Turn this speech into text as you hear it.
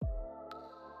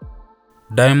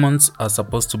Diamonds are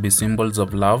supposed to be symbols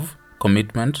of love,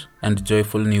 commitment, and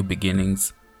joyful new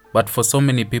beginnings. But for so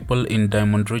many people in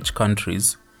diamond-rich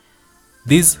countries,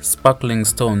 these sparkling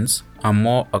stones are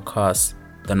more a curse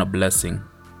than a blessing.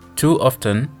 Too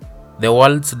often, the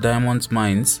world's diamond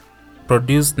mines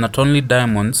produce not only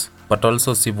diamonds but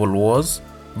also civil wars,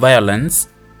 violence,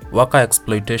 worker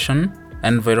exploitation,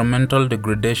 environmental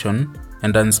degradation,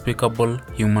 and unspeakable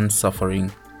human suffering.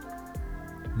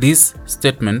 This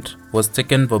statement was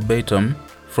taken verbatim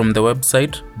from the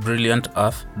website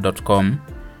brilliantearth.com,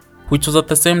 which was at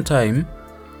the same time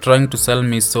trying to sell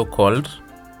me so-called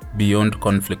beyond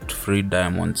conflict-free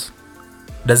diamonds.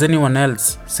 Does anyone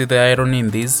else see the irony in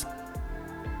this?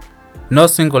 No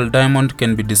single diamond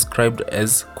can be described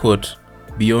as, quote,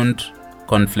 beyond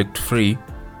conflict-free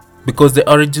because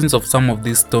the origins of some of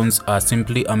these stones are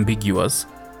simply ambiguous,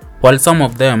 while some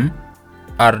of them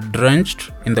are drenched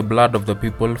in the blood of the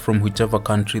people from whichever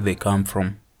country they come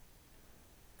from.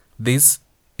 This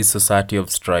is Society of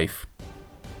Strife.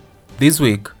 This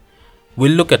week,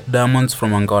 we'll look at diamonds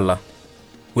from Angola.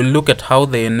 We'll look at how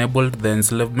they enabled the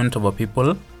enslavement of a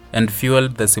people and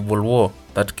fueled the civil war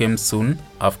that came soon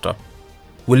after.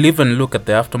 We'll even look at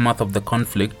the aftermath of the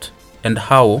conflict and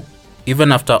how,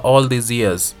 even after all these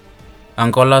years,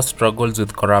 Angola struggles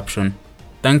with corruption,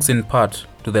 thanks in part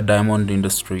to the diamond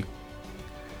industry.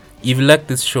 If you like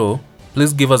this show,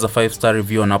 please give us a 5-star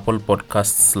review on Apple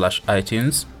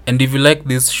Podcasts/iTunes. And if you like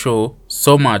this show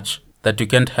so much that you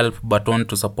can't help but want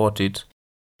to support it,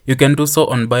 you can do so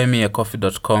on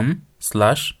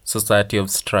buymeacoffee.com/Society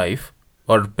of Strife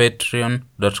or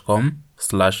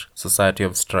patreon.com/Society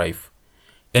of Strife.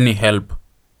 Any help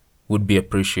would be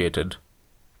appreciated.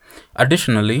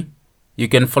 Additionally, you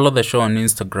can follow the show on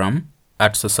Instagram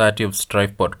at Society of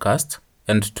Strife Podcast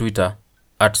and Twitter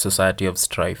at Society of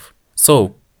Strife.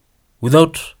 So,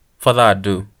 without further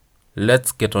ado,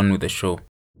 let's get on with the show.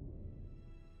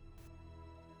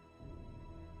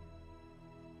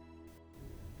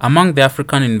 Among the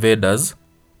African invaders,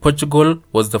 Portugal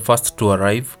was the first to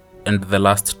arrive and the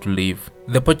last to leave.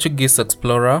 The Portuguese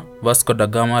explorer Vasco da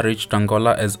Gama reached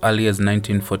Angola as early as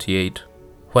 1948.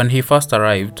 When he first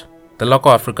arrived, the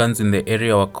local Africans in the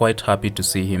area were quite happy to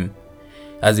see him,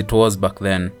 as it was back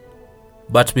then.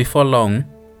 But before long,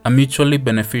 a mutually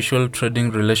beneficial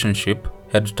trading relationship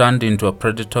had turned into a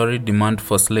predatory demand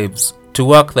for slaves to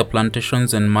work the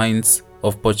plantations and mines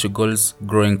of Portugal's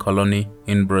growing colony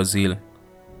in Brazil.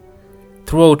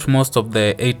 Throughout most of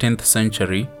the 18th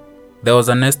century, there was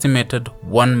an estimated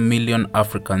 1 million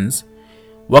Africans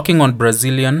working on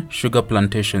Brazilian sugar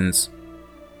plantations.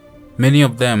 Many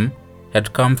of them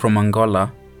had come from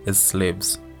Angola as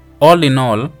slaves. All in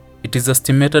all, it is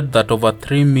estimated that over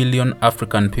 3 million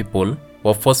African people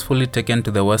were forcefully taken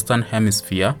to the Western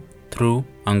Hemisphere through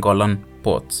Angolan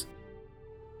ports.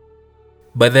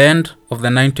 By the end of the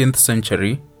 19th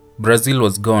century, Brazil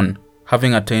was gone,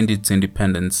 having attained its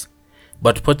independence.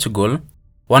 But Portugal,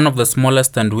 one of the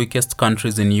smallest and weakest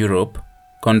countries in Europe,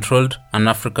 controlled an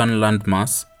African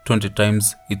landmass 20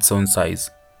 times its own size.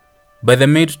 By the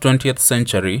mid-20th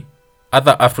century,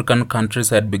 other African countries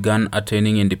had begun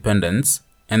attaining independence,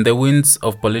 and the winds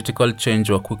of political change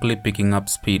were quickly picking up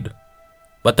speed.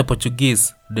 But the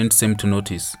Portuguese didn't seem to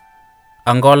notice.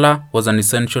 Angola was an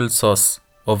essential source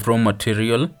of raw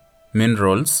material,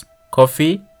 minerals,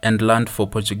 coffee, and land for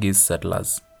Portuguese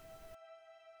settlers.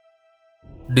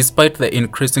 Despite the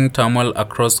increasing turmoil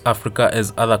across Africa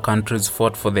as other countries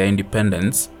fought for their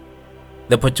independence,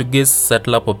 the Portuguese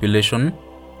settler population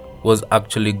was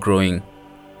actually growing,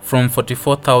 from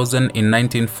 44,000 in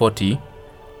 1940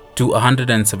 to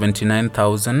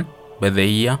 179,000 by the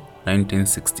year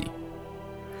 1960.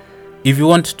 If you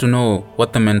want to know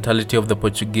what the mentality of the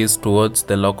Portuguese towards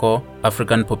the local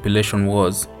African population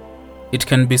was, it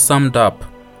can be summed up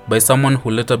by someone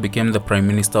who later became the Prime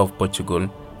Minister of Portugal,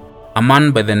 a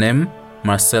man by the name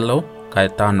Marcelo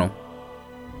Caetano.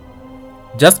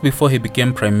 Just before he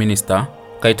became Prime Minister,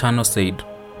 Caetano said,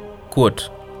 quote,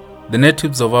 "The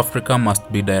natives of Africa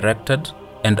must be directed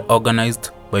and organized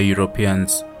by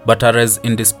Europeans, but are as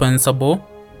indispensable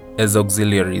as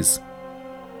auxiliaries.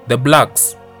 The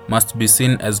blacks must be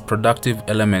seen as productive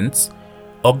elements,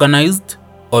 organized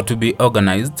or to be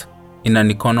organized in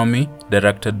an economy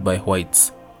directed by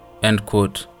whites." End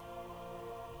quote.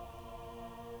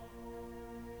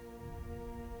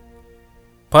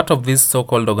 Part of this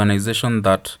so-called organization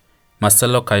that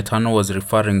Marcelo Caetano was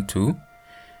referring to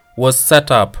was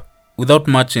set up without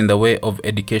much in the way of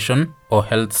education or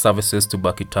health services to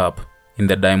back it up in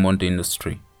the diamond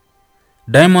industry.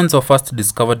 Diamonds were first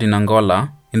discovered in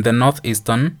Angola in the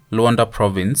northeastern Luanda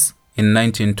province in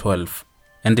 1912,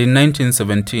 and in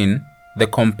 1917, the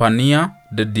Companhia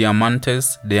de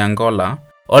Diamantes de Angola,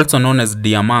 also known as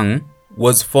Diamang,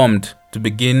 was formed to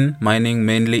begin mining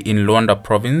mainly in Luanda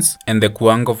province and the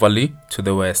Cuango Valley to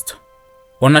the west.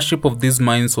 Ownership of these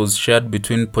mines was shared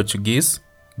between Portuguese,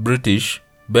 British,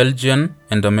 Belgian,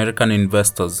 and American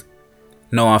investors.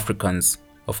 No Africans,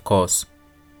 of course.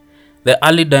 The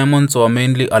early diamonds were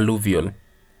mainly alluvial,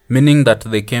 meaning that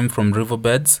they came from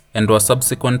riverbeds and were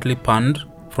subsequently panned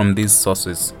from these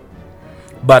sources.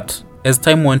 But as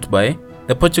time went by,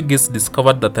 the Portuguese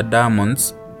discovered that the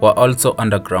diamonds were also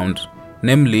underground,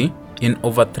 namely in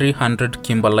over 300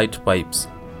 kimberlite pipes.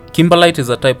 Kimberlite is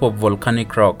a type of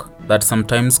volcanic rock that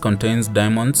sometimes contains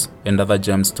diamonds and other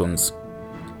gemstones.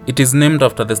 It is named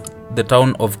after the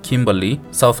town of Kimberley,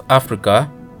 South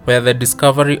Africa, where the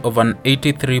discovery of an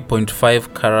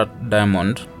 83.5 carat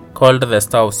diamond called the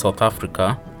Star of South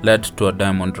Africa led to a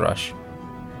diamond rush.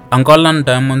 Angolan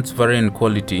diamonds vary in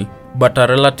quality, but a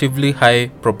relatively high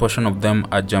proportion of them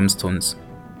are gemstones.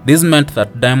 This meant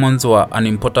that diamonds were an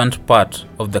important part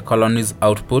of the colony's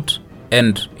output,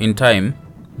 and, in time,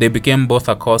 they became both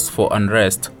a cause for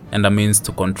unrest and a means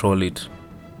to control it.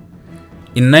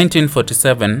 In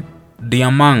 1947,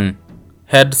 Diamang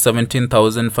had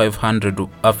 17,500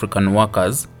 African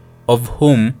workers, of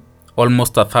whom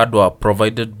almost a third were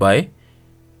provided by,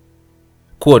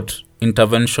 quote,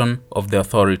 intervention of the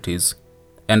authorities,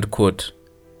 end quote,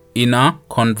 in a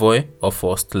convoy of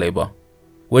forced labor.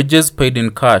 Wages paid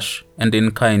in cash and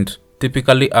in kind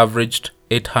typically averaged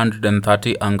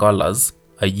 830 Angolas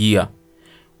a year,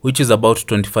 which is about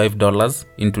 $25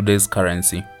 in today's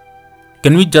currency.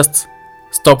 Can we just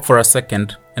stop for a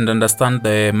second and understand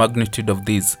the magnitude of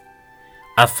these?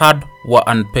 A third were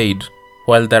unpaid,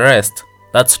 while the rest,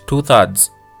 that's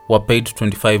 2/3, were paid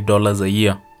 $25 a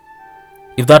year.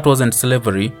 If that wasn't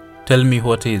slavery, tell me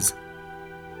what is.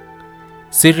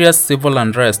 Serious civil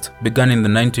unrest began in the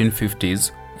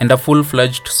 1950s, and a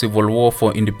full-fledged civil war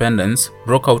for independence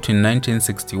broke out in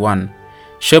 1961,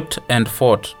 shaped and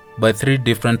fought by 3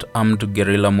 different armed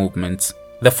guerrilla movements.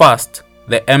 The first,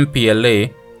 the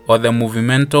MPLA, or the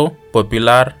Movimento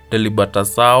Popular de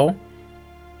Libertação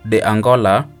de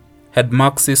Angola, had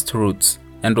Marxist roots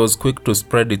and was quick to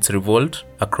spread its revolt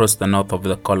across the north of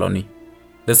the colony.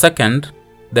 The second,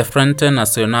 the Frente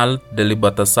Nacional de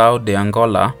Libertação de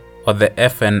Angola, or the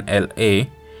FNLA,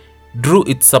 drew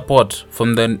its support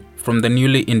from the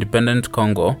newly independent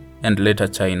Congo and later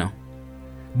China.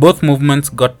 Both movements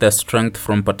got their strength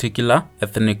from particular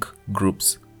ethnic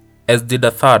groups, as did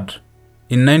a third.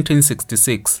 In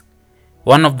 1966,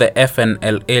 one of the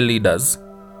FNLA leaders,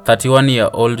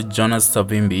 31-year-old Jonas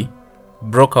Savimbi,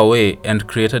 broke away and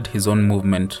created his own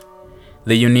movement,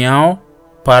 the União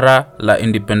para la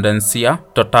Independencia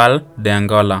Total de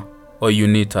Angola, or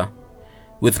UNITA,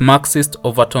 with Marxist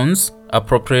overtones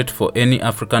appropriate for any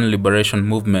African liberation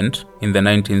movement in the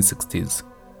 1960s.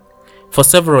 For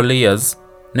several years,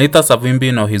 neither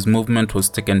Savimbi nor his movement was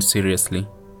taken seriously.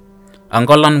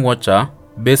 Angolan watcher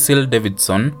Basil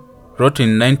Davidson wrote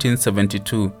in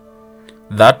 1972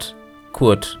 that,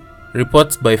 quote,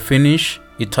 reports by Finnish,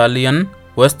 Italian,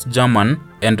 West German,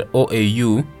 and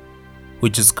OAU,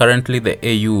 which is currently the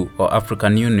AU or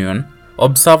African Union,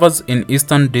 observers in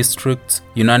eastern districts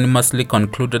unanimously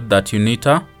concluded that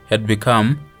UNITA had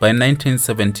become, by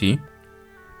 1970,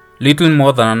 little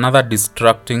more than another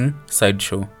distracting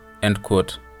sideshow, end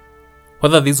quote.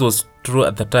 Whether this was true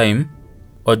at the time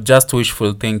or just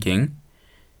wishful thinking,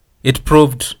 it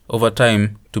proved over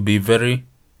time to be very,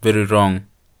 very wrong,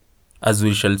 as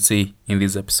we shall see in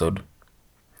this episode.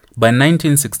 By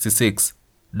 1966,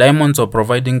 diamonds were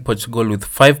providing Portugal with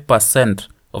 5%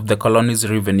 of the colony's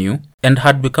revenue and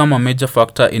had become a major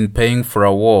factor in paying for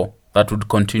a war that would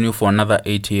continue for another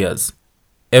 8 years.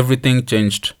 Everything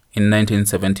changed in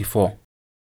 1974.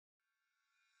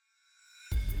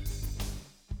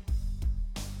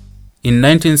 In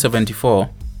 1974,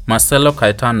 Marcelo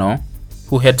Caetano,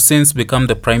 who had since become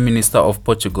the Prime Minister of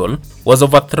Portugal, was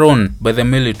overthrown by the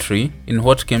military in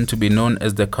what came to be known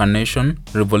as the Carnation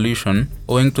Revolution,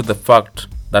 owing to the fact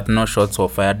that no shots were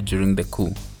fired during the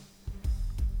coup.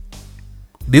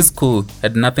 This coup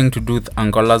had nothing to do with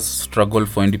Angola's struggle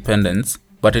for independence,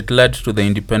 but it led to the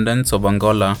independence of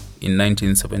Angola in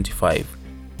 1975.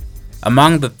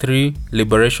 Among the 3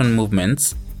 liberation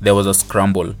movements, there was a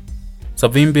scramble.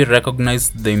 Savimbi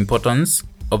recognized the importance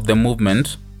of the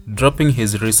movement, dropping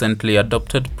his recently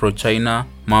adopted pro-China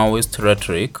Maoist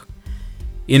rhetoric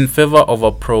in favor of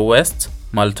a pro-West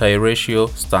multiracial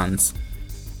stance.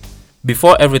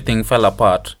 Before everything fell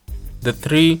apart, the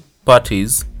 3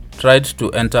 parties tried to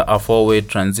enter a 4-way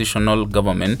transitional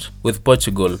government with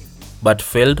Portugal, but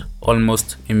failed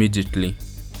almost immediately.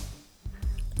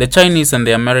 The Chinese and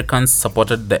the Americans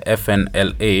supported the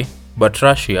FNLA, but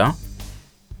Russia,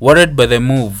 worried by the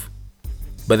move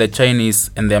by the Chinese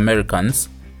and the Americans,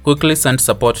 quickly sent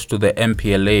support to the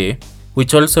MPLA,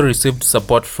 which also received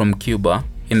support from Cuba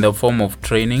in the form of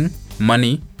training,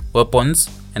 money, weapons,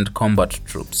 and combat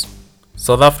troops.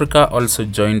 South Africa also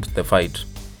joined the fight,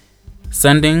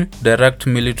 sending direct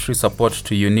military support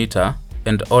to UNITA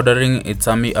and ordering its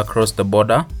army across the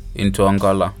border into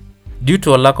Angola. Due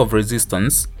to a lack of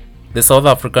resistance, the South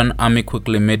African army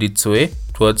quickly made its way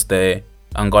towards the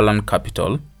Angolan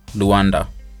capital, Luanda.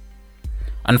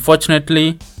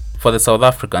 Unfortunately for the South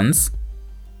Africans,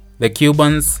 the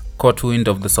Cubans caught wind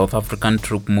of the South African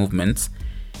troop movements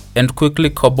and quickly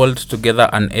cobbled together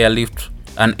an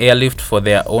airlift for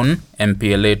their own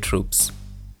MPLA troops.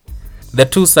 The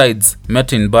two sides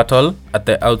met in battle at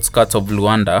the outskirts of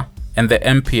Luanda, and the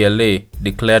MPLA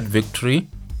declared victory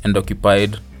and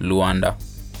occupied Luanda.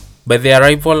 By the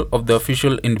arrival of the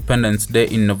official Independence Day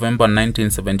in November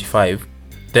 1975,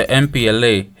 the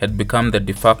MPLA had become the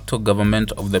de facto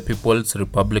government of the People's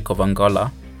Republic of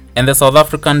Angola, and the South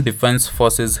African Defense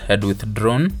Forces had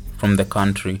withdrawn from the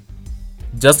country.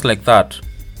 Just like that,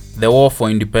 the war for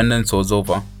independence was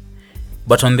over.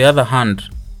 But on the other hand,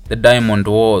 the Diamond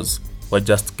Wars were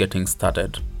just getting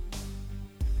started.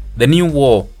 The new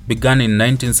war began in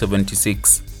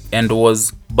 1976 and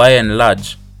was, by and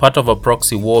large, part of a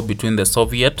proxy war between the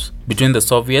Soviets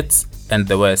and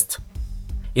the West.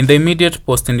 In the immediate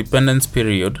post-independence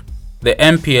period, the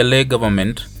MPLA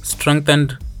government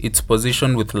strengthened its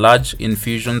position with large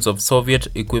infusions of Soviet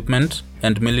equipment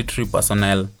and military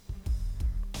personnel.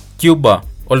 Cuba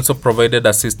also provided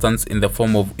assistance in the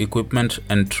form of equipment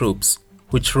and troops,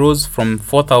 which rose from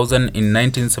 4,000 in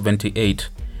 1978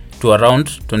 to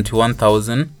around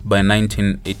 21,000 by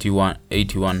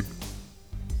 1981.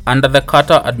 Under the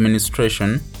Carter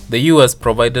administration, the US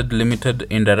provided limited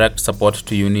indirect support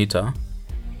to UNITA,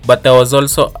 but there was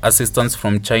also assistance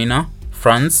from China,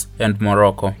 France, and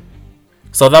Morocco.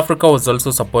 South Africa was also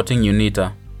supporting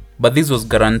UNITA, but this was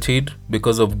guaranteed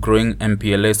because of growing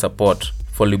MPLA support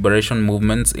for liberation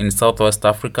movements in Southwest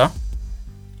Africa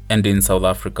and in South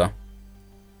Africa.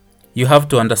 You have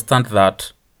to understand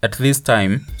that, at this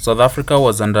time, South Africa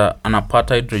was under an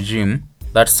apartheid regime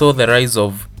that saw the rise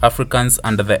of Africans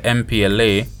under the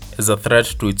MPLA as a threat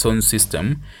to its own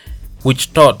system,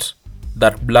 which taught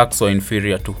that blacks were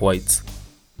inferior to whites.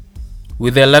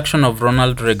 With the election of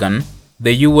Ronald Reagan,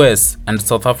 the US and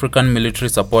South African military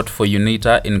support for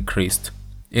UNITA increased.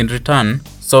 In return,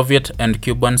 Soviet and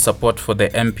Cuban support for the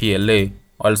MPLA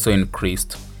also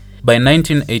increased. By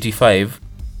 1985,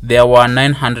 there were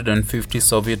 950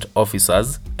 Soviet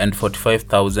officers and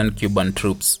 45,000 Cuban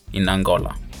troops in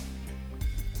Angola.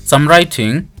 Some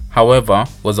writing, however,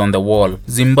 was on the wall.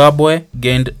 Zimbabwe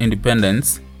gained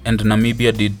independence and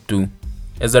Namibia did too.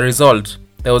 As a result,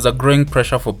 there was a growing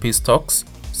pressure for peace talks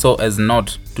so as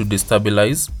not to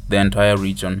destabilize the entire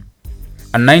region.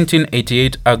 A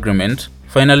 1988 agreement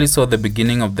finally saw the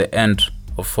beginning of the end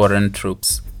of foreign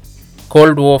troops.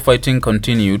 Cold War fighting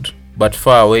continued, but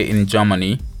far away in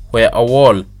Germany, where a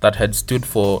wall that had stood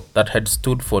for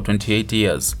 28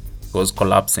 years was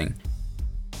collapsing.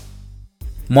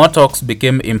 More talks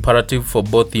became imperative for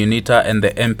both UNITA and the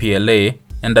MPLA,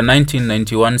 and the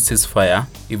 1991 ceasefire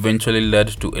eventually led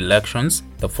to elections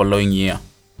the following year.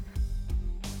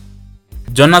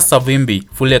 Jonas Savimbi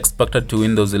fully expected to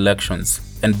win those elections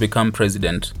and become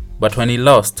president, but when he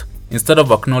lost, instead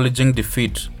of acknowledging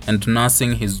defeat and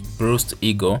nursing his bruised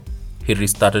ego, he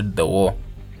restarted the war.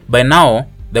 By now,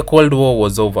 the Cold War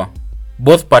was over.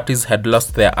 Both parties had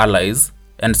lost their allies,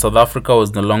 and South Africa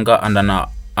was no longer under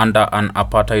an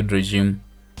apartheid regime.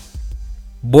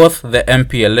 Both the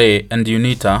MPLA and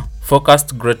UNITA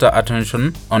focused greater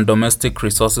attention on domestic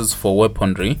resources for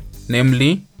weaponry,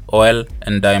 namely oil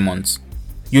and diamonds.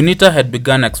 UNITA had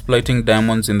begun exploiting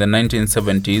diamonds in the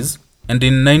 1970s, and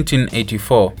in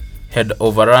 1984 had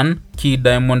overrun key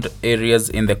diamond areas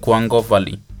in the Kwango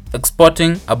Valley,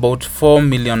 exporting about $4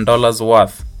 million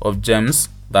worth of gems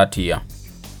that year.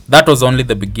 That was only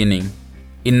the beginning.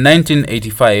 In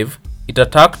 1985, it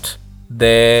attacked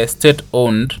the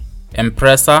state-owned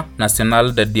Empresa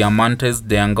Nacional de Diamantes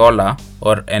de Angola,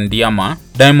 or Endiama,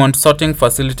 diamond sorting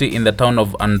facility in the town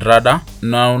of Andrada,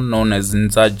 now known as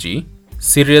Nzaji,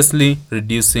 seriously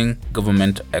reducing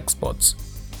government exports.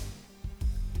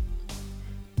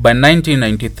 By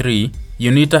 1993,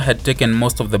 UNITA had taken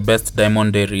most of the best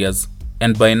diamond areas,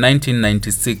 and by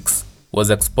 1996 was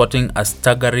exporting a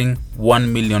staggering $1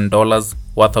 million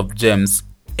worth of gems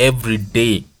every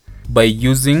day by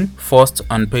using forced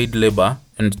unpaid labor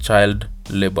and child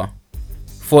labor.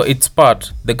 For its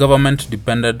part, the government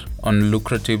depended on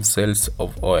lucrative sales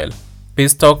of oil.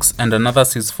 Peace talks and another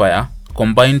ceasefire,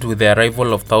 combined with the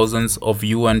arrival of thousands of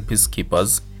UN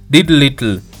peacekeepers, did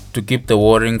little to keep the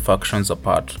warring factions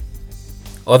apart.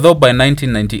 Although by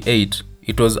 1998,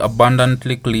 it was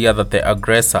abundantly clear that the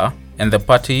aggressor and the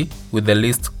party with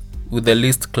the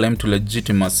least claim to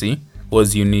legitimacy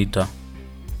was UNITA.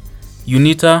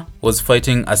 UNITA was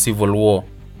fighting a civil war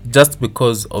just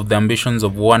because of the ambitions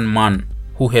of one man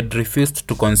who had refused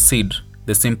to concede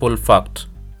the simple fact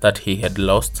that he had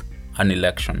lost an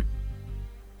election.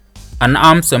 An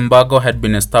arms embargo had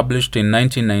been established in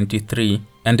 1993,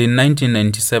 and in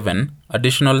 1997,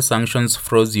 additional sanctions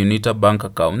froze UNITA bank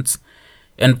accounts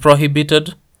and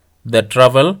prohibited the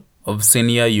travel of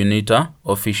senior UNITA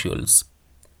officials.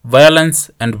 Violence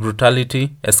and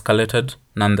brutality escalated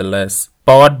nonetheless,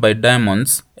 powered by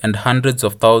diamonds, and hundreds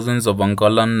of thousands of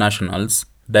Angolan nationals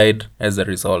died as a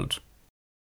result.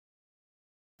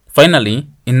 Finally,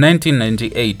 in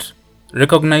 1998,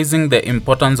 recognizing the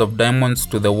importance of diamonds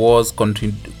to the war's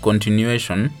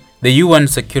continuation, the UN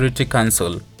Security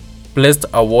Council placed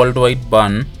a worldwide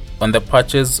ban on the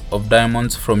purchase of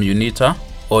diamonds from UNITA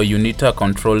or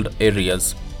UNITA-controlled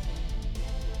areas.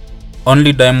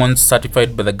 Only diamonds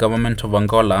certified by the government of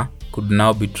Angola could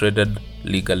now be traded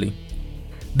legally.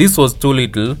 This was too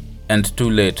little and too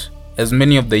late, as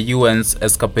many of the UN's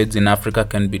escapades in Africa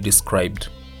can be described.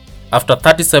 After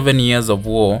 37 years of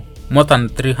war, more than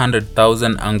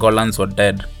 300,000 Angolans were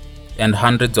dead, and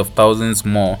hundreds of thousands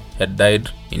more had died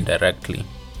indirectly.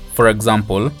 For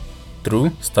example,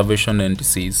 through starvation and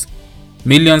disease.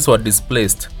 Millions were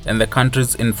displaced, and the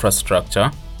country's infrastructure,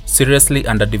 seriously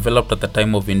underdeveloped at the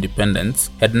time of independence,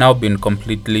 had now been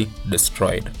completely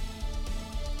destroyed.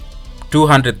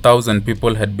 200,000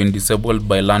 people had been disabled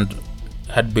by landmines.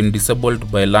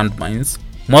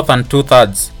 More than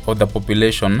 2/3 of the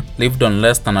population lived on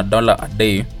less than $1 a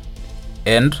day,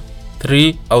 and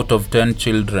 3 out of 10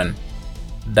 children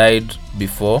died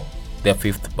before their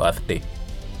 5th birthday.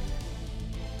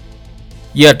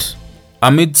 Yet,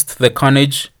 amidst the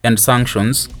carnage and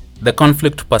sanctions, the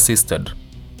conflict persisted,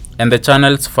 and the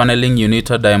channels funneling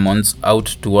UNITA diamonds out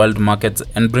to world markets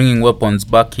and bringing weapons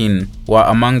back in were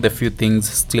among the few things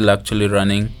still actually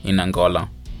running in Angola.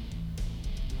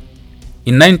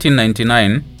 In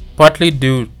 1999, partly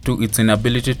due to its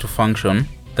inability to function,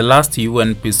 the last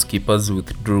UN peacekeepers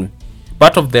withdrew.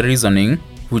 Part of the reasoning,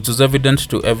 which was evident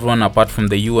to everyone apart from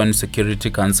the UN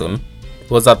Security Council,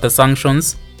 was that the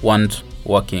sanctions weren't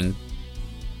working.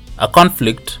 A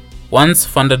conflict, once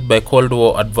funded by Cold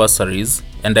War adversaries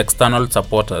and external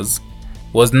supporters,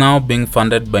 was now being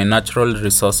funded by natural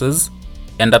resources,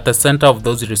 and at the center of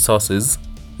those resources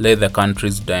lay the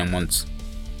country's diamonds.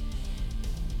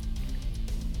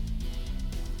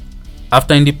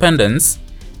 After independence,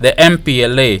 the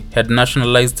MPLA had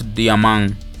nationalized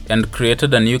Diamang and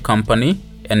created a new company,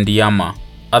 Endiama,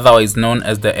 otherwise known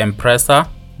as the Empresa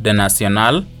de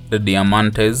Nacional de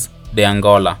Diamantes de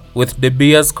Angola, with De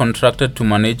Beers contracted to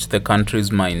manage the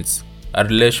country's mines, a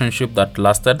relationship that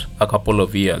lasted a couple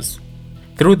of years.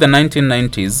 Through the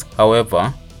 1990s,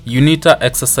 however, UNITA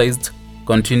exercised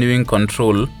continuing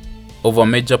control over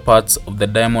major parts of the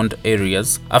diamond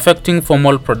areas, affecting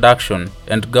formal production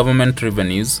and government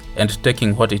revenues and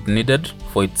taking what it needed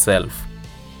for itself.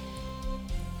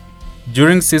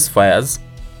 During ceasefires,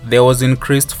 there was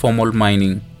increased formal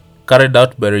mining, carried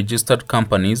out by registered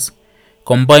companies,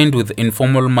 combined with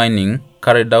informal mining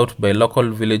carried out by local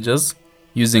villagers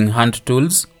using hand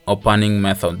tools or panning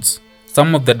methods.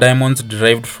 Some of the diamonds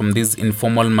derived from this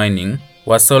informal mining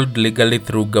were sold legally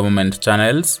through government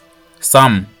channels,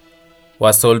 some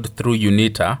were sold through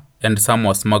UNITA, and some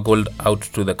were smuggled out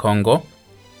to the Congo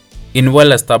in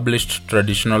well-established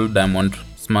traditional diamond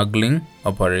smuggling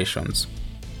operations.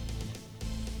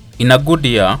 In a good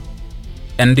year,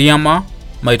 Endiama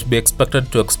might be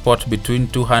expected to export between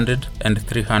 $200 and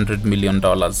 $300 million,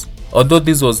 although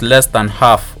this was less than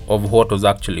half of what was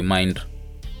actually mined.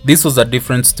 This was a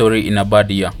different story in a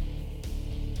bad year.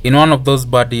 In one of those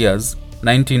bad years,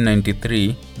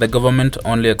 1993, the government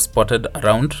only exported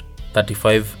around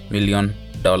 $35 million.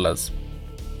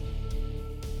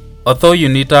 Although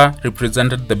UNITA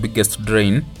represented the biggest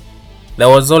drain, there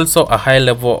was also a high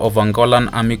level of Angolan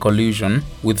army collusion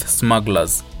with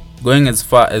smugglers, going as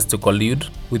far as to collude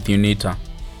with UNITA.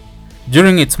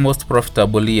 During its most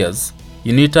profitable years,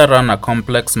 UNITA ran a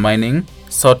complex mining,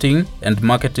 sorting, and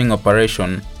marketing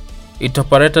operation. It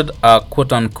operated a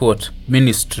quote-unquote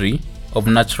ministry of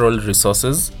natural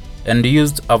resources and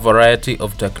used a variety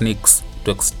of techniques to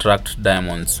extract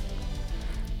diamonds.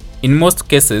 In most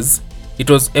cases, it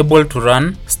was able to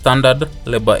run standard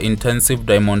labor-intensive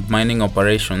diamond mining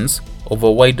operations over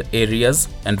wide areas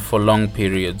and for long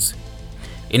periods.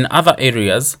 In other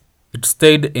areas, it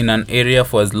stayed in an area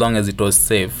for as long as it was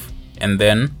safe and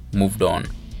then moved on.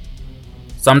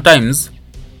 Sometimes,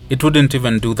 it wouldn't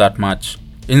even do that much.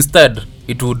 Instead,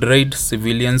 it would raid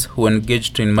civilians who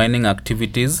engaged in mining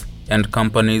activities and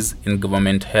companies in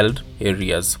government-held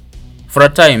areas. For a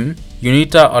time,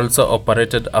 UNITA also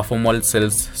operated a formal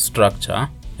sales structure,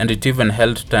 and it even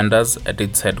held tenders at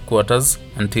its headquarters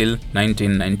until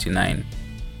 1999.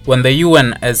 When the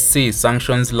UNSC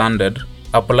sanctions landed,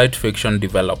 a polite fiction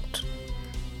developed.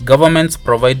 Governments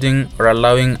providing or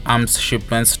allowing arms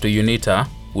shipments to UNITA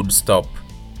would stop.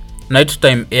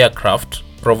 Nighttime aircraft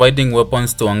providing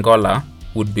weapons to Angola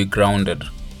would be grounded.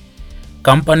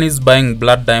 Companies buying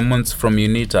blood diamonds from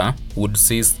UNITA would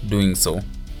cease doing so.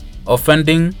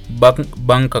 Offending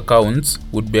bank accounts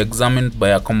would be examined by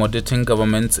accommodating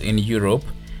governments in Europe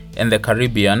and the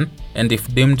Caribbean, and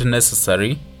if deemed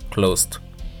necessary, closed.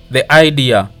 The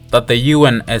idea that the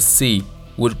UNSC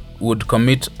would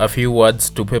commit a few words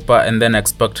to paper and then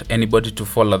expect anybody to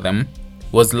follow them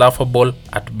was laughable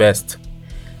at best.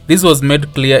 This was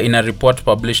made clear in a report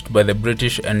published by the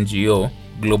British NGO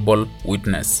Global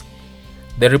Witness.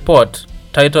 The report,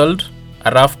 titled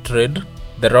A Rough Trade: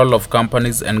 The Role of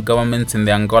Companies and Governments in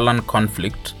the Angolan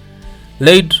Conflict,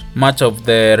 laid much of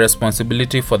the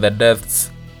responsibility for the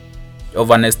deaths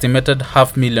of an estimated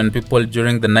 500,000 people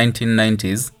during the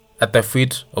 1990s at the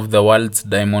feet of the world's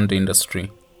diamond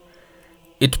industry.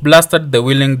 It blasted the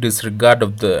willing disregard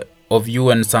of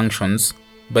UN sanctions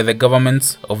by the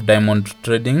governments of diamond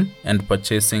trading and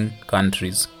purchasing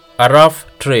countries. A Rough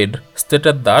Trade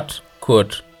stated that,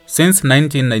 quote, since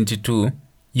 1992,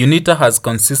 UNITA has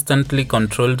consistently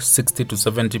controlled 60 to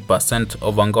 70%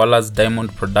 of Angola's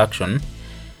diamond production,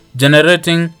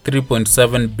 generating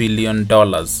 $3.7 billion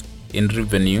in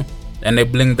revenue,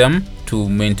 enabling them to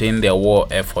maintain their war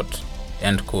effort,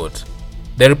 end quote.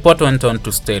 The report went on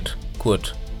to state,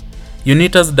 quote,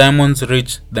 UNITA's diamonds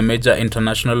reach the major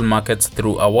international markets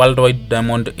through a worldwide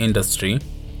diamond industry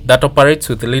that operates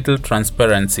with little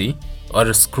transparency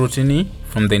or scrutiny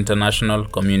from the international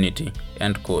community,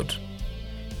 end quote.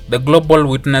 The Global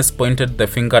Witness pointed the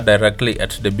finger directly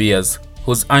at De Beers,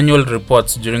 whose annual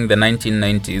reports during the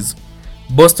 1990s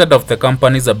boasted of the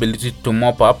company's ability to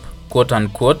mop up,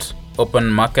 quote-unquote, open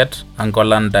market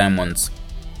Angolan diamonds.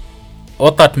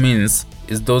 All that means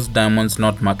is those diamonds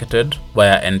not marketed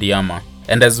via Endiama.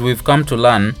 And as we've come to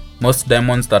learn, most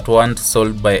diamonds that weren't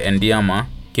sold by Endiama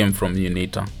came from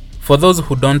UNITA. For those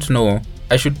who don't know,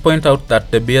 I should point out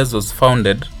that De Beers was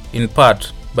founded, in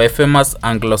part, by famous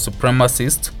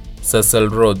Anglo-supremacist Cecil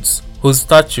Rhodes, whose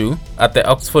statue at the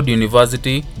Oxford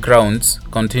University grounds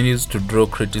continues to draw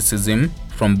criticism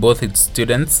from both its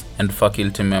students and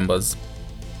faculty members.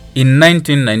 In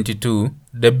 1992,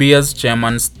 De Beers'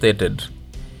 chairman stated,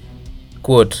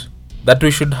 quote, that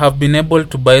we should have been able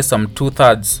to buy some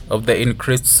 2/3 of the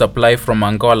increased supply from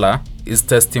Angola is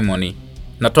testimony,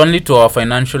 not only to our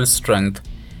financial strength,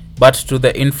 but to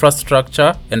the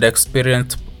infrastructure and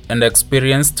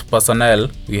experienced personnel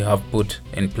we have put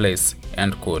in place,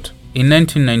 end quote. In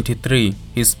 1993,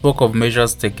 he spoke of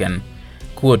measures taken,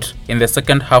 quote, in the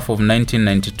second half of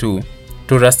 1992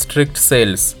 to restrict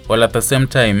sales while at the same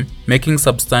time making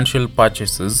substantial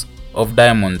purchases of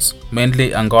diamonds,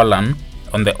 mainly Angolan,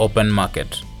 on the open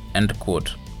market, end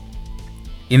quote.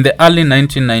 In the early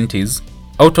 1990s,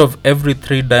 out of every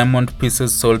 3 diamond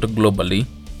pieces sold globally,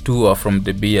 2 are from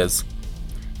De Beers.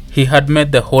 He had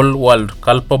made the whole world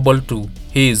culpable to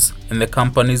his and the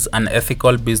company's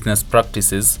unethical business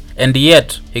practices, and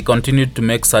yet he continued to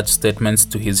make such statements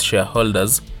to his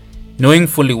shareholders, knowing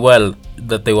fully well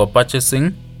that they were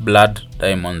purchasing blood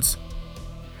diamonds.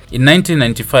 In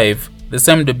 1995, the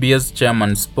same De Beers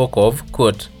chairman spoke of,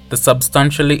 quote, the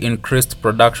substantially increased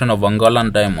production of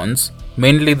Angolan diamonds,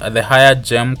 mainly the higher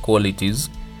gem qualities,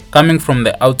 coming from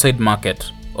the outside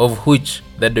market, of which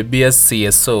the De Beers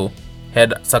CSO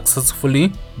had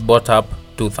successfully bought up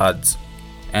 2/3,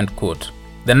 end quote.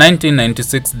 The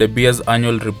 1996 De Beers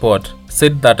annual report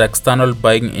said that external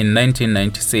buying in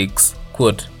 1996,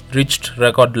 quote, reached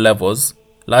record levels,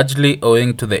 largely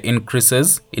owing to the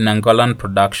increases in Angolan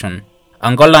production.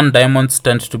 Angolan diamonds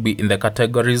tend to be in the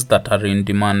categories that are in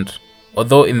demand,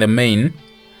 although in the main,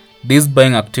 these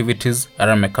buying activities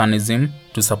are a mechanism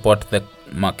to support the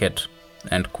market,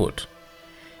 end quote.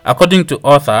 According to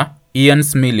author Ian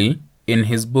Smiley, in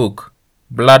his book,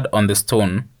 Blood on the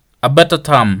Stone, a better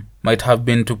term might have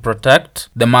been to protect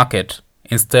the market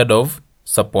instead of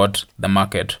support the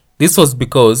market. This was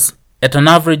because At an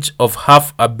average of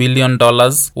 $500 million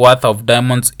worth of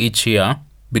diamonds each year,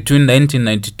 between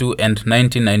 1992 and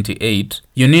 1998,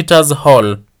 UNITA's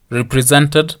haul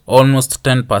represented almost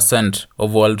 10%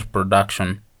 of world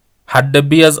production. Had De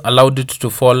Beers allowed it to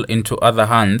fall into other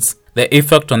hands, the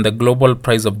effect on the global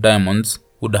price of diamonds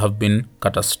would have been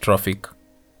catastrophic.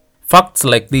 Facts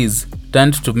like these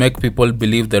tend to make people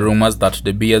believe the rumors that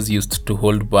De Beers used to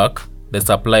hold back the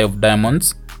supply of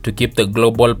diamonds to keep the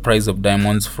global price of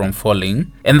diamonds from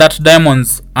falling, and that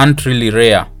diamonds aren't really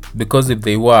rare, because if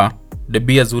they were, De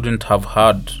Beers wouldn't have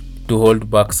had to hold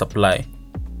back supply.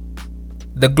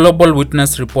 The Global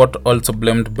Witness report also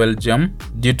blamed Belgium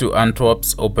due to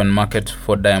Antwerp's open market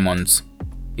for diamonds.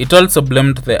 It also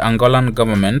blamed the Angolan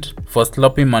government for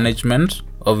sloppy management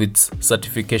of its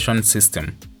certification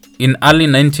system. In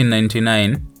early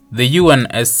 1999, the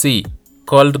UNSC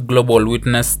called Global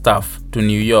Witness staff to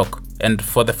New York, and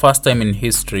for the first time in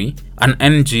history, an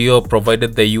NGO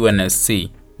provided the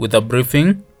UNSC with a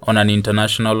briefing on an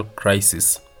international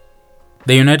crisis.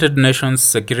 The United Nations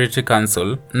Security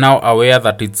Council, now aware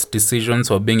that its decisions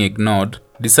were being ignored,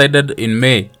 decided in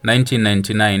May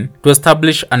 1999 to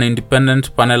establish an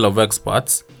independent panel of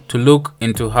experts to look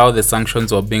into how the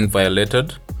sanctions were being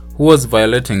violated, who was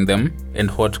violating them,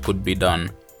 and what could be done.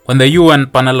 When the UN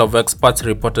panel of experts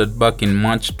reported back in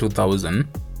March 2000,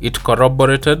 it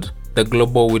corroborated the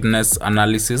Global Witness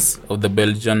analysis of the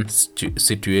Belgian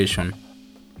situation.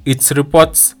 Its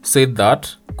reports said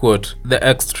that, quote, the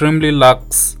extremely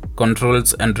lax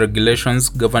controls and regulations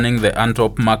governing the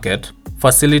Antwerp market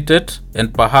facilitate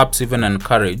and perhaps even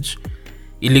encourage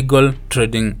illegal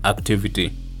trading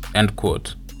activity, end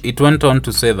quote. It went on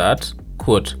to say that,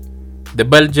 quote, the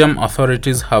Belgian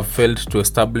authorities have failed to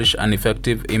establish an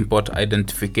effective import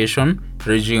identification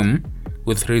regime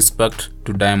with respect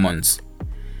to diamonds,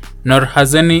 nor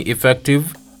has any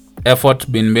effective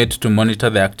effort been made to monitor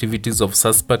the activities of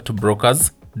suspect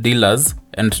brokers, dealers,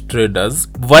 and traders,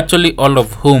 virtually all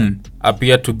of whom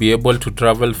appear to be able to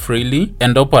travel freely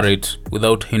and operate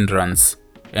without hindrance,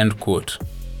 end quote.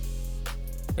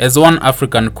 As one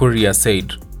African courier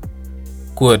said,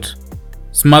 quote,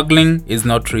 smuggling is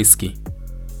not risky.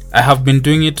 I have been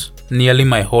doing it nearly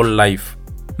my whole life.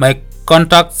 My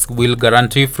contacts will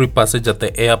guarantee free passage at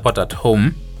the airport at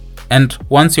home, and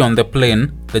once you're on the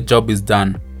plane, the job is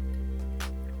done.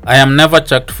 I am never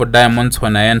checked for diamonds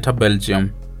when I enter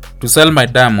Belgium. To sell my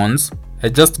diamonds, I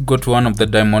just go to one of the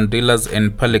diamond dealers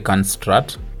in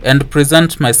Pelikanstraat and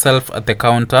present myself at the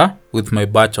counter with my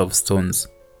batch of stones.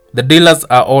 The dealers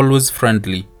are always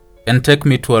friendly and take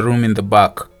me to a room in the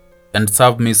back and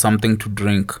serve me something to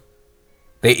drink.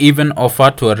 They even offer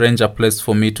to arrange a place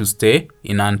for me to stay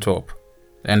in Antwerp,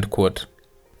 end quote.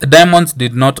 The diamonds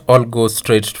did not all go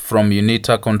straight from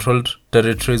UNITA-controlled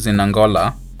territories in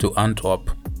Angola to Antwerp.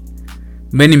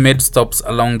 Many made stops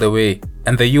along the way,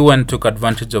 and the UN took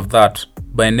advantage of that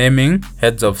by naming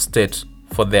heads of state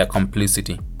for their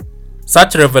complicity.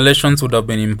 Such revelations would have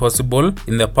been impossible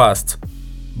in the past,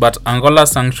 but Angola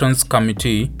Sanctions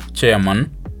Committee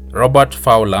chairman Robert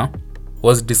Fowler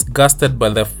was disgusted by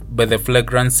the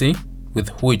flagrancy with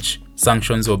which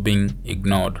sanctions were being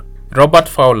ignored. Robert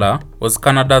Fowler was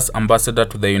Canada's ambassador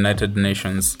to the United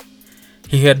Nations.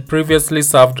 He had previously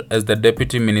served as the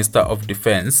Deputy Minister of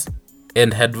Defense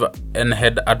and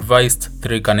had advised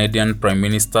 3 Canadian Prime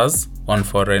Ministers on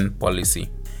foreign policy.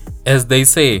 As they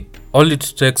say, all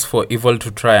it takes for evil to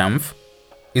triumph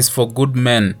is for good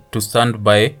men to stand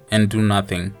by and do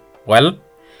nothing. Well,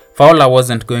 Fowler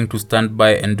wasn't going to stand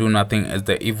by and do nothing as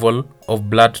the evil of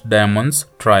blood diamonds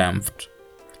triumphed.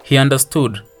 He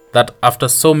understood that after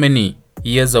so many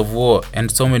years of war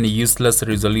and so many useless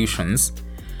resolutions,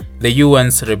 the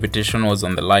UN's reputation was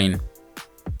on the line.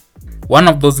 One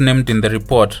of those named in the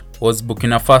report was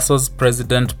Burkina Faso's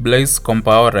President Blaise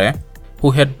Compaoré,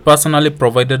 who had personally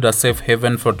provided a safe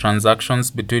haven for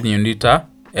transactions between UNITA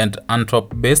and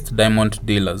Antwerp-based diamond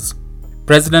dealers.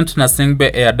 President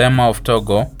Gnassingbé Eyadema of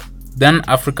Togo, then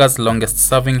Africa's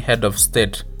longest-serving head of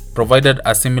state, provided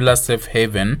a similar safe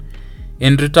haven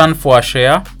in return for a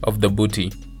share of the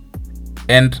booty.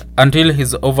 And until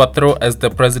his overthrow as the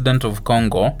president of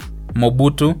Congo,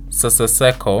 Mobutu Sese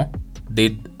Seko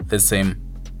did the same.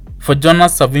 For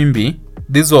Jonas Savimbi,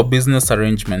 these were business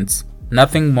arrangements,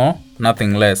 nothing more,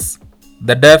 nothing less.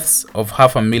 The deaths of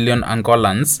 500,000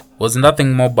 Angolans was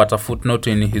nothing more but a footnote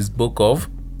in his book of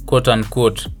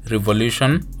quote-unquote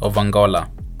Revolution of Angola.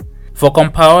 For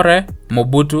Compaoré,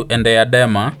 Mobutu and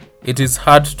Eyadema, it is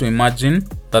hard to imagine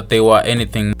that they were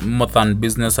anything more than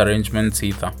business arrangements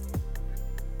either.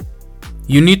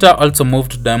 UNITA also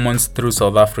moved diamonds through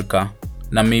South Africa,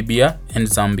 Namibia, and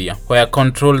Zambia, where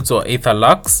controls were either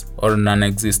lax or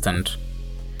non-existent.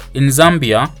 In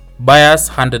Zambia, buyers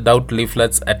handed out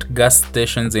leaflets at gas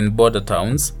stations in border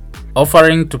towns,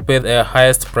 offering to pay their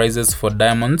highest prices for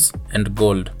diamonds and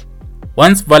gold.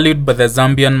 Once valued by the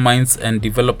Zambian Mines and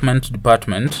Development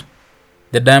Department,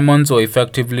 the diamonds were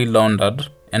effectively laundered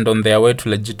and on their way to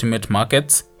legitimate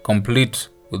markets, complete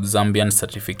with Zambian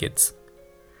certificates.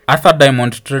 Other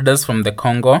diamond traders from the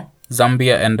Congo,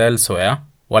 Zambia and elsewhere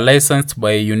were licensed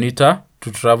by UNITA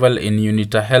to travel in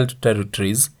UNITA-held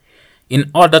territories in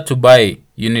order to buy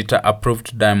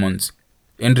UNITA-approved diamonds.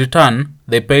 In return,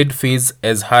 they paid fees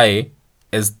as high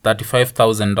as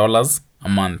 $35,000 a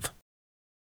month.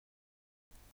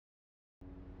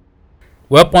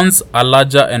 Weapons are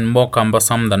larger and more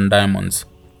cumbersome than diamonds,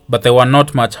 but they were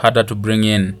not much harder to bring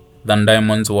in than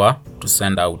diamonds were to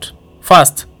send out.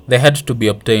 First, they had to be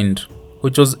obtained,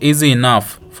 which was easy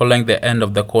enough following the end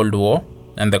of the Cold War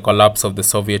and the collapse of the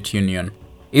Soviet Union.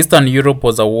 Eastern Europe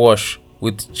was awash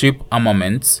with cheap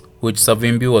armaments which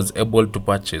Savimbi was able to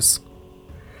purchase.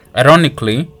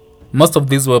 Ironically, most of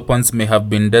these weapons may have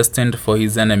been destined for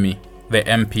his enemy, the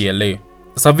MPLA.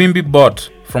 Savimbi bought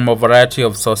from a variety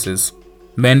of sources,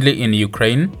 mainly in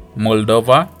Ukraine,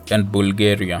 Moldova, and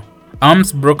Bulgaria.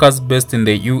 Arms brokers based in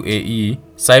the UAE,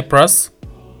 Cyprus,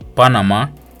 Panama,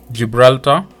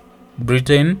 Gibraltar,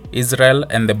 Britain, Israel,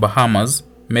 and the Bahamas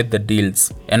made the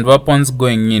deals, and weapons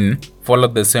going in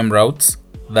followed the same routes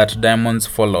that diamonds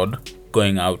followed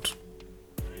going out.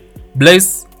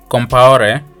 Blaise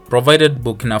Compaoré provided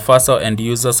Burkina Faso end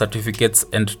user certificates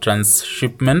and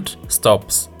transshipment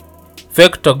stops.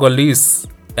 Fake Togolese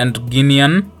and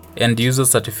Guinean end user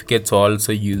certificates were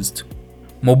also used.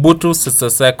 Mobutu Sese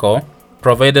Seko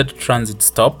provided transit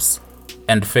stops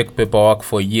and fake paperwork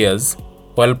for years,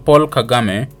 while Paul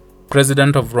Kagame,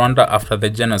 president of Rwanda after the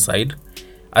genocide,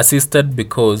 assisted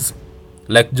because,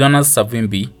 like Jonas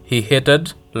Savimbi, he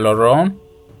hated Laurent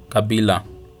Kabila,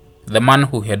 the man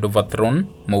who had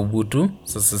overthrown Mobutu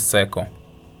Sese Seko.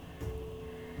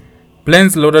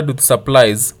 Planes loaded with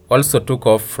supplies also took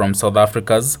off from South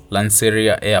Africa's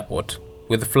Lanseria airport,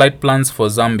 with flight plans for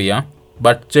Zambia,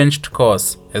 but changed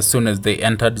course as soon as they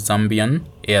entered Zambian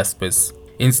airspace.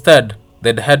 Instead,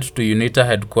 they'd head to UNITA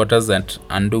headquarters at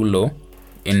Andulo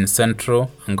in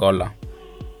central Angola.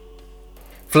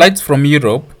 Flights from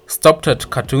Europe stopped at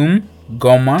Khartoum,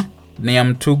 Goma,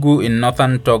 Niamtugu in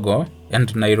northern Togo,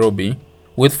 and Nairobi,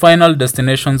 with final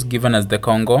destinations given as the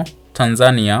Congo,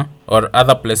 Tanzania, or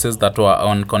other places that were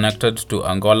unconnected to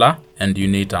Angola and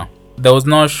UNITA. There was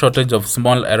no shortage of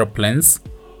small aeroplanes,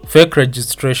 fake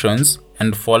registrations,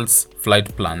 and false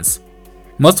flight plans.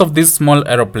 Most of these small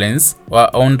aeroplanes were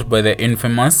owned by the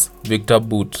infamous Victor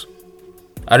Bout.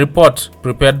 A report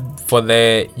prepared for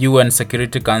the UN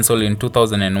Security Council in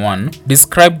 2001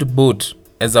 described Bout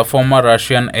as a former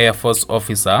Russian Air Force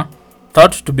officer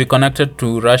thought to be connected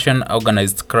to Russian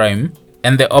organized crime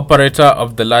and the operator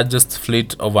of the largest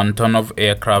fleet of Antonov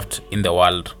aircraft in the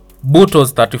world. Bout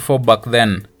was 34 back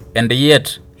then, and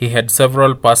yet he had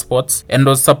several passports and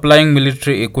was supplying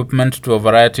military equipment to a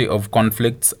variety of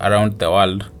conflicts around the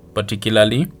world,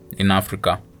 particularly in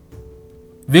Africa.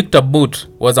 Victor Bout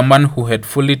was a man who had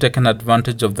fully taken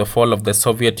advantage of the fall of the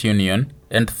Soviet Union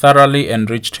and thoroughly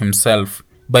enriched himself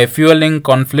by fueling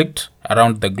conflict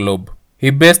around the globe. He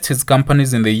based his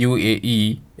companies in the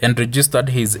UAE and registered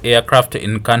his aircraft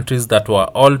in countries that were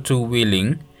all too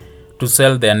willing to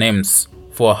sell their names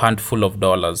for a handful of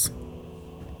dollars.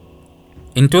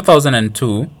 In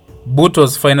 2002, Bout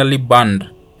was finally banned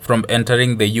from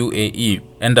entering the UAE,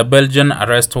 and a Belgian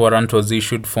arrest warrant was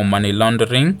issued for money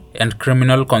laundering and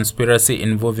criminal conspiracy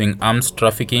involving arms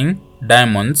trafficking,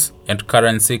 diamonds, and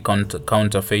currency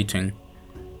counterfeiting.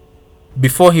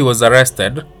 Before he was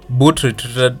arrested, Bout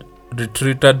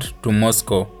retreated to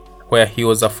Moscow, where he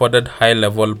was afforded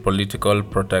high-level political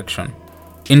protection.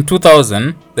 In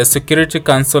 2000, the Security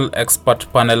Council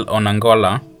expert panel on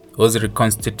Angola was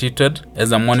reconstituted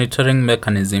as a monitoring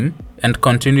mechanism and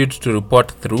continued to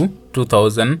report through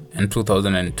 2000 and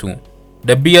 2002.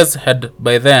 De Beers had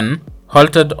by then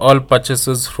halted all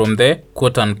purchases from the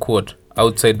quote-unquote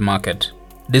outside market.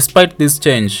 Despite this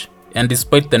change, and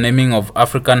despite the naming of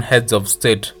African heads of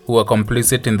state who were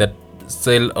complicit in the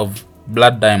sale of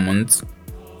blood diamonds,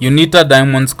 UNITA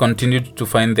diamonds continued to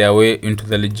find their way into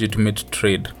the legitimate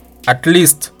trade. At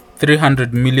least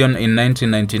 300 million in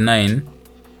 1999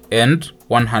 and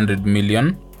 $100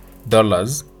 million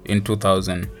in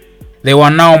 2000. They were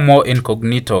now more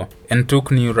incognito and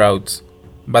took new routes,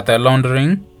 but the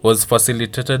laundering was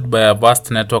facilitated by a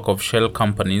vast network of shell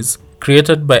companies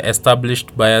created by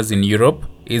established buyers in Europe,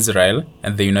 Israel,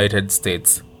 and the United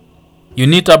States.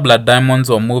 UNITA blood diamonds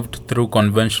were moved through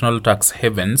conventional tax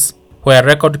havens, where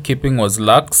record keeping was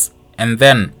lax, and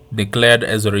then declared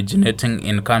as originating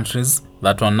in countries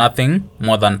that were nothing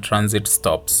more than transit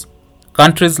stops.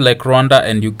 Countries like Rwanda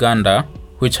and Uganda,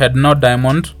 which had no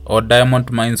diamond or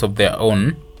diamond mines of their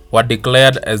own, were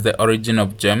declared as the origin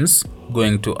of gems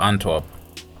going to Antwerp.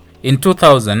 In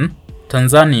 2000,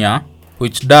 Tanzania,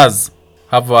 which does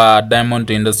have a diamond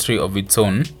industry of its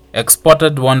own,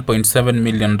 exported $1.7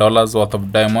 million worth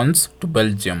of diamonds to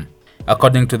Belgium,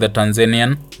 according to the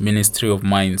Tanzanian Ministry of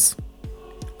Mines.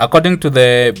 According to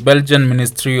the Belgian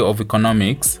Ministry of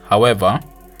Economics, however,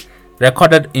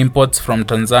 recorded imports from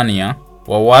Tanzania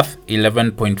were worth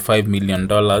 $11.5 million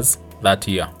that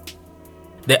year.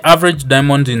 The average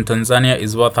diamond in Tanzania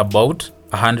is worth about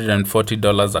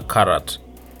 $140 a carat,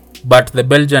 but the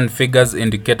Belgian figures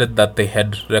indicated that they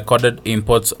had recorded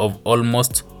imports of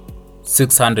almost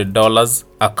 $600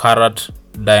 a carat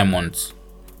diamonds,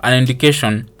 an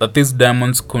indication that these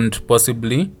diamonds couldn't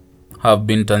possibly have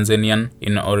been Tanzanian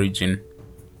in origin.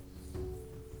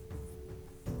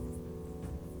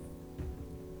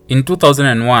 In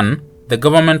 2001, the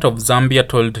government of Zambia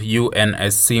told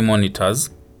UNSC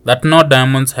monitors that no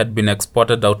diamonds had been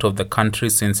exported out of the country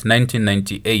since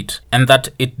 1998 and that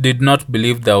it did not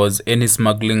believe there was any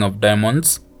smuggling of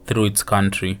diamonds through its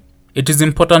country. It is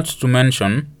important to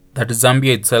mention that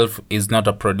Zambia itself is not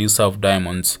a producer of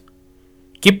diamonds.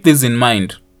 Keep this in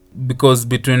mind because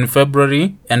between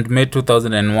February and May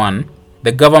 2001,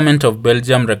 the government of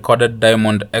Belgium recorded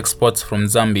diamond exports from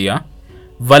Zambia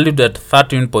valued at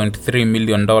 $13.3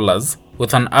 million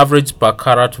with an average per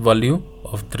carat value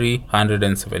of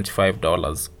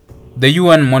 $375. The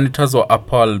UN monitors were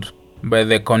appalled by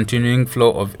the continuing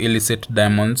flow of illicit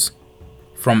diamonds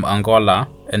from Angola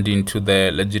and into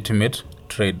the legitimate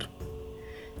trade.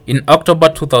 In October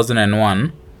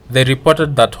 2001, they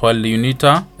reported that while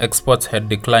UNITA exports had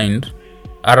declined,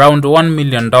 around $1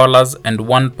 million and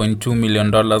 $1.2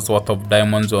 million worth of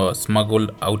diamonds were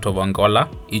smuggled out of Angola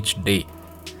each day,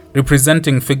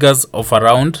 representing figures of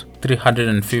around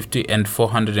 $350 and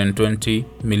 $420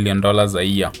 million a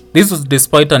year. This was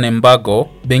despite an embargo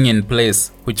being in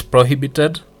place which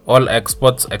prohibited all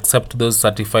exports except those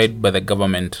certified by the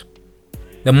government.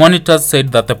 The monitors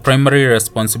said that the primary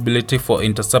responsibility for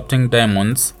intercepting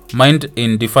diamonds mined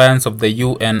in defiance of the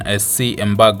UNSC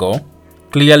embargo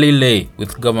clearly lay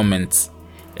with governments,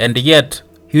 and yet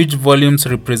huge volumes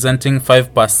representing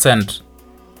 5%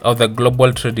 of the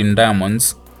global trade in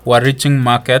diamonds were reaching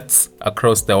markets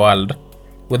across the world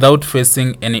without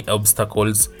facing any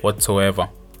obstacles whatsoever.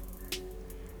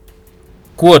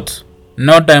 Quote,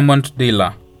 "No diamond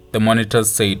dealer," the monitors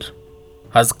said,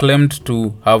 has claimed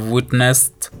to have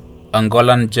witnessed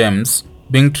Angolan gems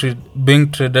being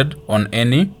traded on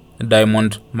any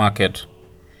diamond market.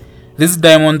 These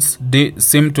diamonds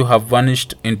seem to have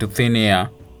vanished into thin air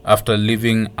after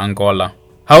leaving Angola.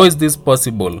 How is this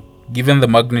possible, given the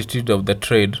magnitude of the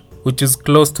trade, which is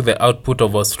close to the output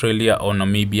of Australia or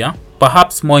Namibia?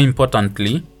 Perhaps more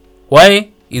importantly,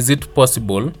 why is it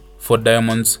possible for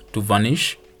diamonds to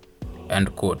vanish?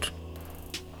 End quote.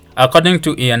 According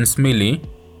to Ian Smiley,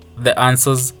 the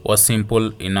answers were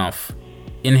simple enough.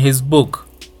 In his book,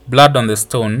 Blood on the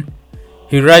Stone,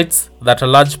 he writes that a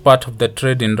large part of the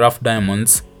trade in rough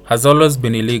diamonds has always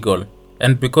been illegal,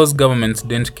 and because governments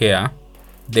didn't care,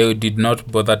 they did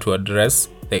not bother to address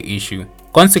the issue.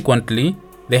 Consequently,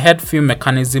 they had few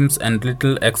mechanisms and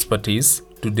little expertise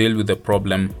to deal with the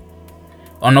problem.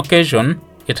 On occasion,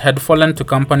 it had fallen to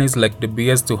companies like De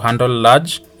Beers to handle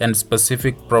large and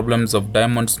specific problems of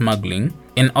diamond smuggling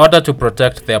in order to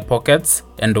protect their pockets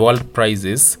and world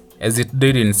prizes, as it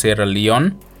did in Sierra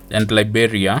Leone and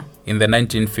Liberia in the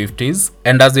 1950s,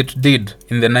 and as it did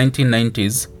in the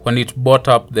 1990s when it bought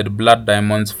up the blood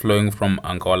diamonds flowing from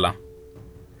Angola.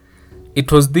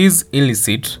 It was this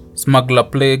illicit,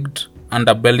 smuggler-plagued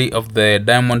underbelly of the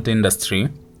diamond industry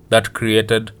that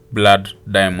created blood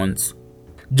diamonds.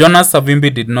 Jonas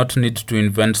Savimbi did not need to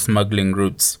invent smuggling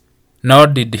routes, nor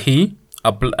did he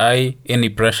apply any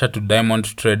pressure to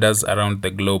diamond traders around the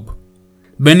globe.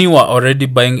 Many were already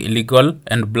buying illegal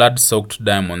and blood-soaked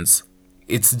diamonds.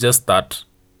 It's just that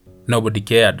nobody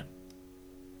cared.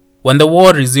 When the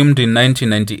war resumed in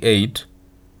 1998,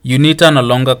 UNITA no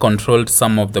longer controlled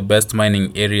some of the best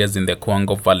mining areas in the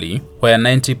Kwango Valley, where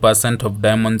 90% of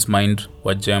diamonds mined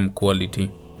were gem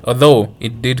quality, although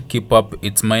it did keep up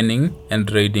its mining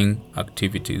and raiding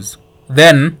activities.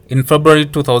 Then, in February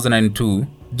 2002,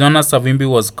 Jonas Savimbi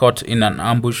was caught in an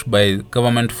ambush by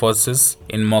government forces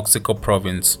in Moxico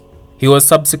province. He was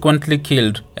subsequently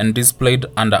killed and displayed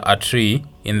under a tree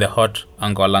in the hot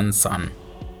Angolan sun.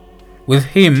 With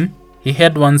him He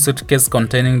had one suitcase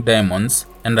containing diamonds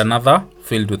and another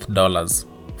filled with dollars.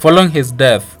 Following his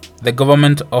death, the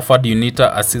government offered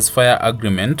UNITA a ceasefire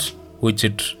agreement, which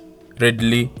it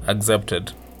readily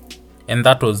accepted. And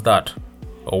that was that.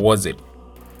 Or was it?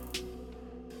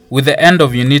 With the end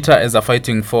of UNITA as a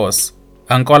fighting force,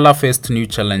 Angola faced new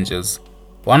challenges.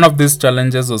 One of these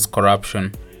challenges was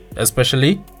corruption,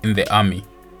 especially in the army.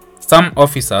 Some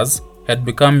officers had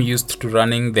become used to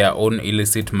running their own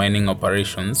illicit mining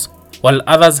operations, while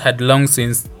others had long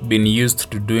since been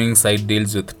used to doing side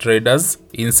deals with traders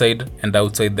inside and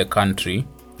outside the country,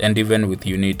 and even with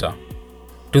UNITA.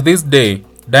 To this day,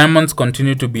 diamonds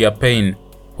continue to be a pain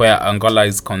where Angola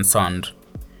is concerned.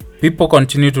 People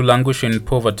continue to languish in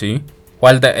poverty,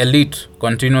 while the elite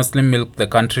continuously milk the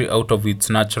country out of its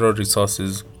natural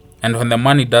resources, and when the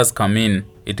money does come in,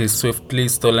 it is swiftly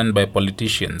stolen by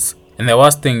politicians. And the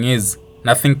worst thing is,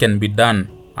 nothing can be done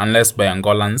unless by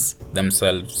Angolans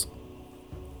themselves.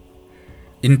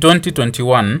 In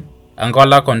 2021,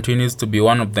 Angola continues to be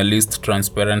one of the least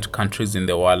transparent countries in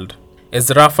the world.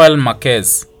 As Rafael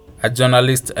Marques, a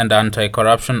journalist and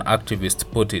anti-corruption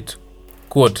activist, put it,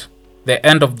 quote, "The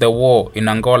end of the war in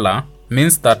Angola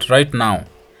means that right now,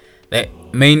 the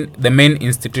main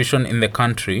institution in the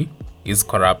country is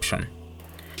corruption.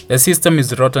 The system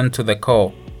is rotten to the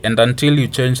core, and until you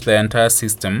change the entire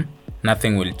system,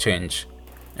 nothing will change."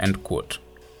 End quote.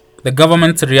 The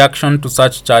government's reaction to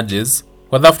such charges,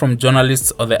 whether from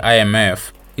journalists or the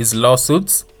IMF, is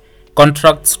lawsuits,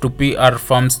 contracts to PR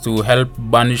firms to help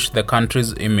burnish the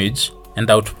country's image, and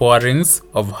outpourings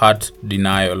of hurt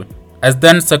denial. As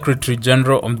then Secretary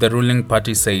General of the ruling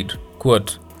party said,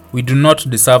 quote, "We do not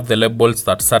deserve the labels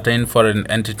that certain foreign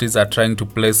entities are trying to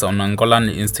place on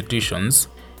Angolan institutions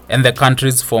and the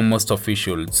country's foremost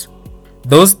officials.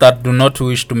 Those that do not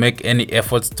wish to make any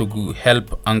efforts to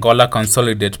help Angola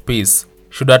consolidate peace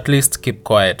should at least keep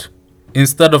quiet,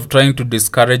 instead of trying to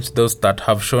discourage those that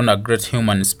have shown a great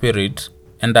human spirit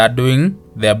and are doing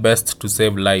their best to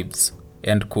save lives."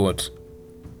 End quote.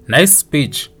 Nice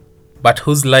speech, but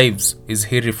whose lives is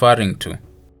he referring to?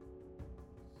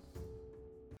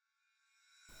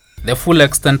 The full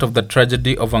extent of the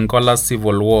tragedy of Angola's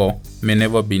civil war may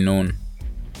never be known.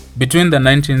 Between the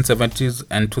 1970s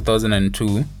and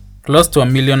 2002, close to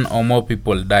 1 million or more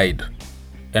people died,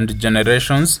 and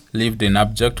generations lived in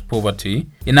abject poverty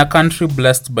in a country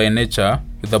blessed by nature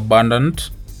with abundant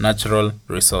natural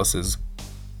resources.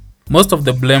 Most of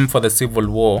the blame for the civil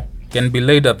war can be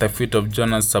laid at the feet of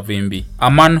Jonas Savimbi,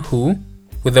 a man who,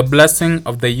 with the blessing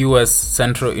of the US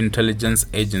Central Intelligence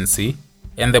Agency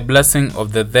and the blessing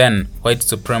of the then white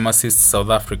supremacist South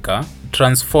Africa,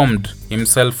 transformed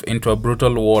himself into a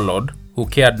brutal warlord who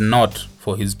cared not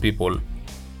for his people.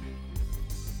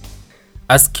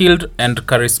 A skilled and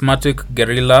charismatic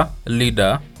guerrilla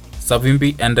leader,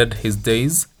 Savimbi ended his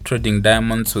days trading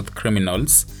diamonds with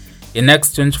criminals in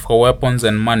exchange for weapons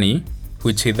and money,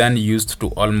 which he then used to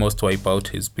almost wipe out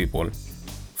his people.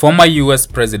 Former US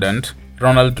President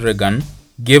Ronald Reagan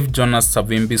gave Jonas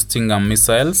Savimbi Stinger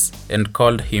missiles and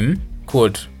called him,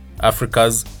 quote,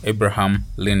 "Africa's Abraham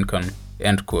Lincoln,"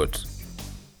 end quote.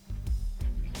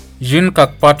 Jean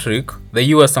Kirkpatrick, the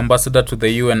US ambassador to the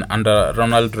UN under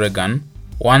Ronald Reagan,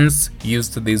 once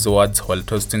used these words while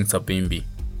toasting Savimbi,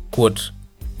 quote,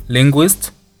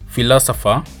 "Linguist,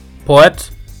 philosopher, poet,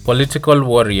 political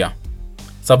warrior.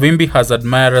 Savimbi has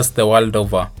admirers the world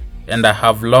over, and I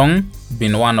have long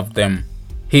been one of them.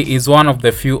 He is one of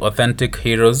the few authentic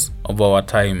heroes of our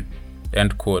time,"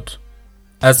 end quote.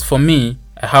 As for me,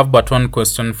 I have but one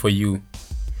question for you.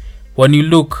 When you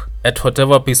look at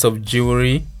whatever piece of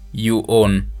jewelry you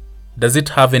own, does it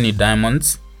have any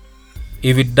diamonds?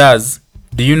 If it does,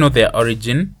 do you know their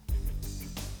origin?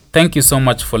 Thank you so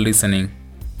much for listening.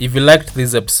 If you liked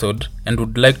this episode and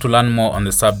would like to learn more on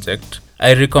the subject,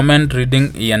 I recommend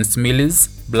reading Ian Smiley's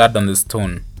Blood on the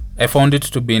Stone. I found it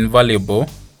to be invaluable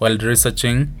while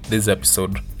researching this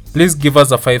episode. Please give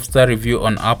us a 5-star review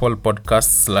on Apple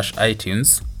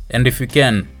Podcasts/iTunes, and if you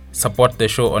can, support the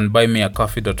show on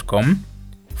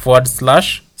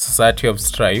buymeacoffee.com/Society of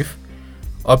Strife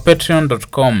or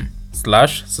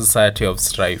patreon.com/Society of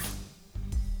Strife.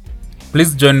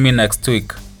 Please join me next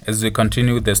week as we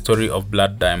continue the story of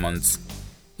blood diamonds.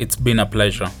 It's been a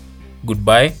pleasure.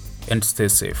 Goodbye and stay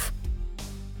safe.